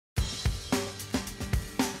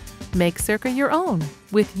Make Circa your own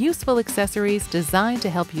with useful accessories designed to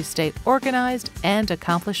help you stay organized and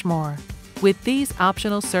accomplish more. With these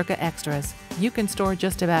optional Circa extras, you can store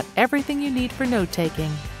just about everything you need for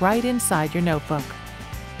note-taking right inside your notebook.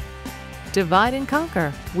 Divide and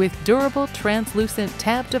conquer with durable translucent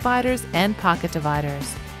tab dividers and pocket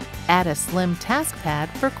dividers. Add a slim task pad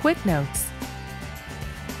for quick notes.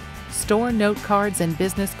 Store note cards and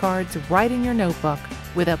business cards right in your notebook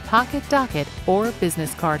with a pocket docket or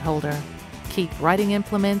business card holder. Keep writing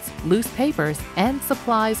implements, loose papers, and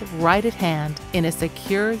supplies right at hand in a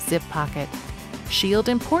secure zip pocket. Shield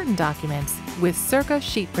important documents with Circa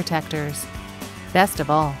sheet protectors. Best of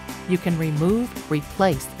all, you can remove,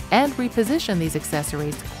 replace, and reposition these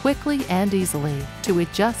accessories quickly and easily to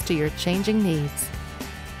adjust to your changing needs.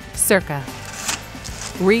 Circa.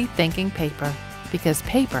 Rethinking paper, because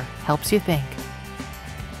paper helps you think.